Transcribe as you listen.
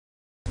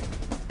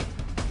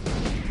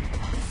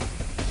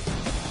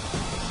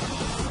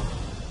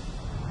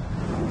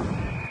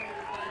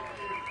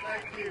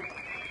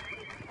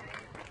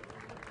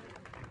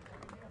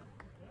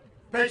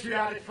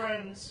Patriotic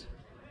friends,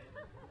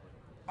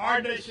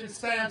 our nation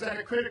stands at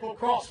a critical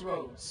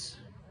crossroads.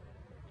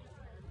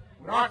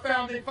 When our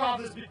founding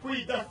fathers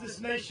bequeathed us this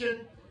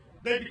nation,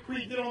 they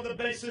bequeathed it on the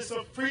basis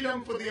of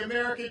freedom for the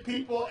American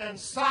people and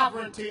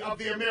sovereignty of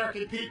the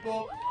American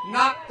people,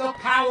 not the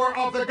power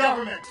of the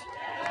government.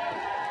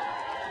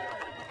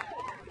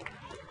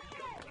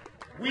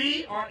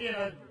 We are in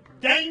a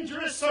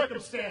dangerous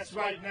circumstance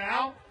right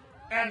now,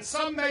 and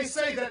some may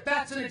say that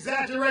that's an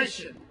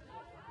exaggeration,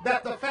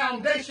 that the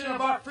foundation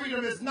of our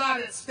freedom is not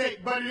at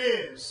stake, but it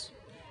is.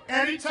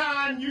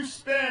 Anytime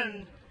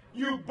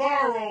you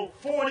borrow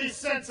 40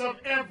 cents of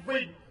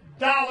every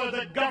dollar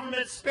the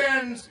government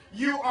spends,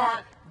 you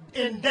are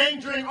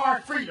endangering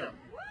our freedom.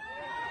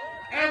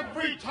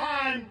 Every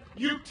time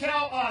you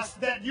tell us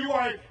that you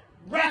are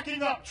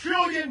racking up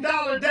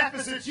trillion-dollar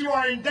deficits, you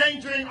are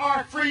endangering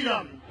our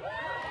freedom.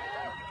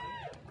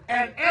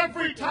 And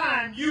every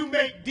time you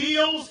make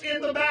deals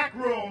in the back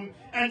room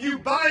and you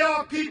buy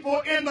off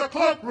people in the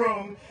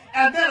cloakroom,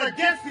 and then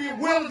against the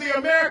will of the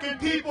American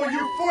people,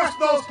 you force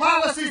those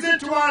policies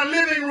into our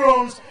living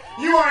rooms,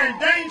 you are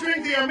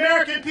endangering the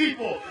American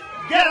people.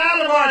 Get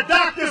out of our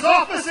doctors'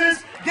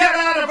 offices. Get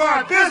out of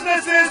our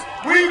businesses.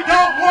 We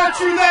don't want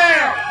you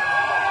there.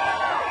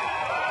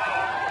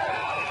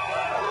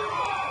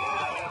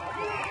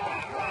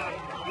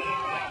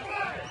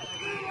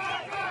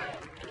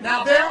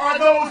 Now, there are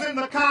those in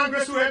the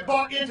Congress who have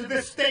bought into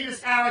this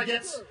status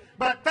arrogance,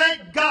 but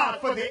thank God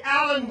for the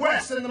Allen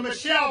West and the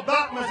Michelle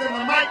Bachmans and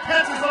the Mike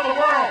Pences of the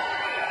world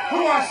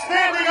who are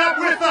standing up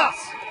with us.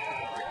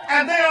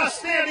 And they are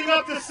standing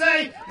up to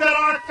say that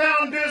our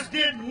founders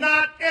did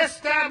not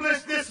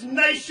establish this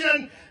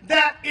nation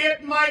that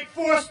it might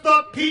force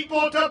the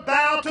people to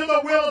bow to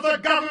the will of the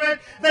government.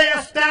 They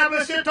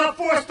established it to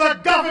force the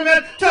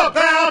government to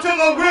bow to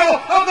the will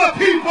of the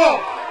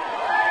people.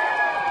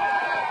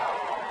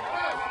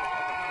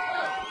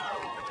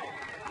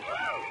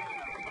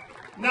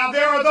 Now,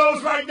 there are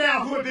those right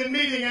now who have been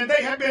meeting and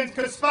they have been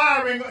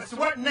conspiring as to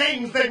what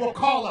names they will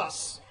call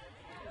us,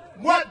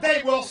 what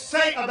they will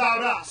say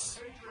about us.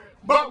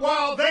 But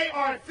while they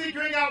are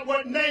figuring out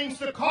what names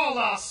to call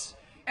us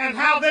and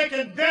how they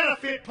can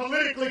benefit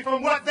politically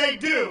from what they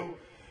do,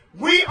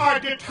 we are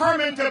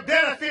determined to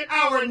benefit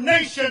our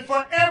nation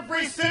for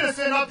every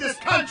citizen of this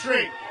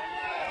country.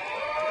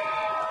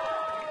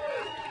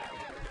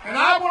 And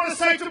I want to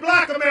say to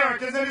Black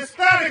Americans and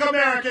Hispanic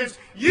Americans,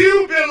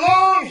 you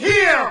belong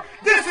here.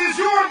 This is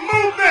your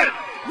movement.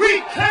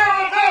 We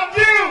care about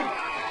you.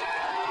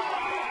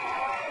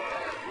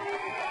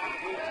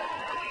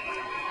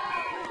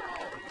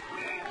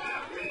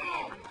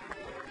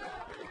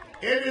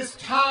 It is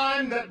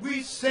time that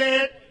we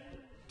said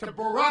to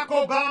Barack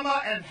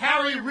Obama and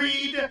Harry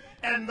Reid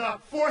and the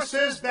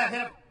forces that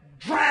have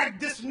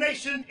dragged this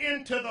nation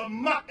into the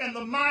muck and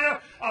the mire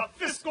of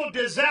fiscal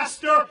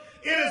disaster,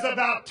 it is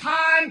about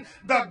time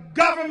the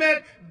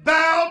government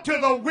bowed to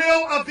the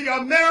will of the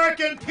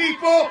American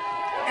people.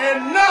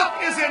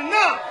 Enough is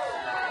enough.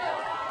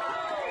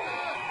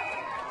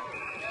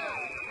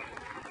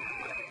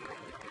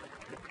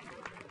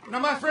 Now,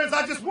 my friends,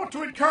 I just want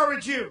to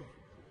encourage you.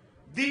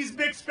 These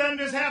big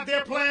spenders have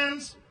their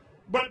plans,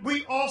 but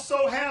we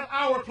also have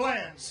our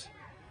plans.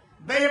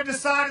 They have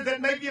decided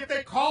that maybe if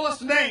they call us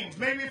names,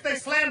 maybe if they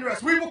slander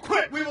us, we will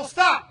quit, we will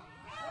stop.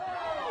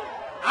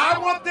 I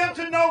want them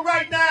to know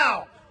right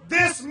now,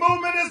 this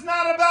movement is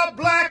not about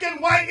black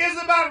and white,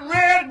 it's about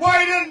red,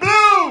 white, and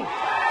blue.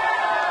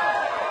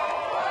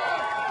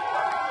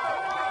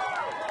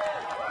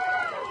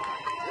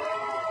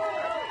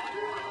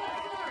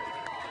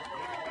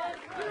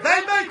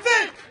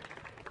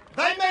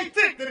 They may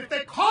think that if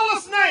they call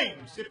us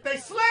names, if they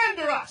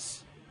slander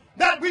us,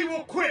 that we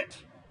will quit.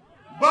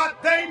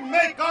 But they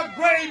make a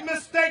grave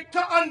mistake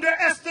to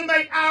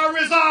underestimate our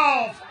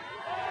resolve.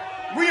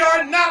 We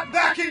are not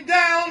backing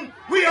down.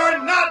 We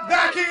are not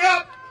backing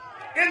up.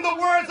 In the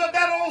words of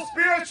that old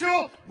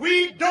spiritual,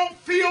 we don't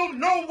feel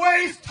no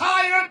ways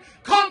tired,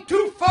 come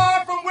too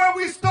far from where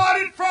we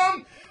started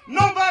from.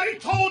 Nobody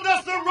told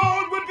us the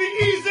road would be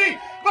easy,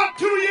 but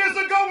 2 years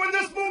ago when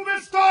this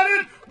movement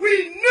started,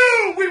 we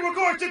knew we were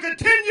going to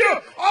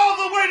continue all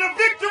the way to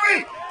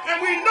victory,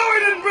 and we know it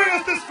didn't bring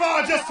us this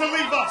far just to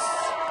leave us.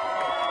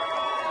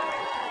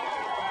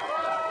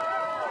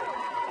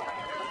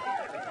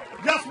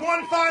 Just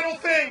one final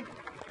thing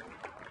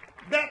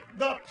that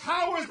the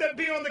powers that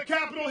be on the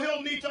Capitol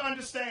Hill need to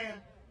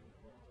understand.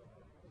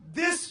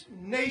 This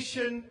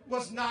nation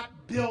was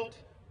not built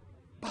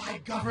by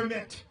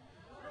government.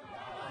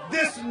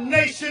 This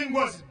nation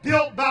was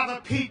built by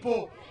the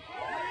people.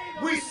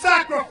 We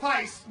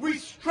sacrificed, we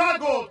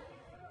struggled,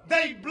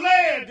 they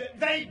bled,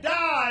 they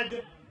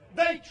died,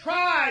 they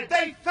tried,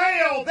 they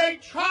failed, they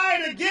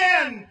tried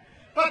again.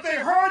 But they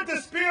heard the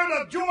spirit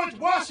of George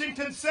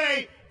Washington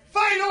say,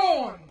 fight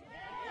on.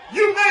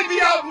 You may be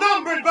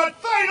outnumbered, but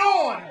fight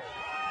on.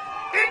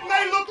 It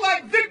may look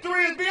like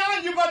victory is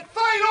behind you, but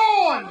fight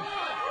on.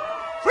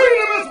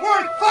 Freedom is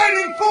worth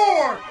fighting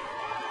for.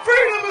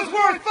 Freedom is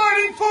worth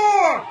fighting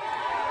for.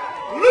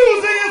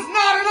 Losing is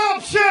not an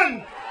option.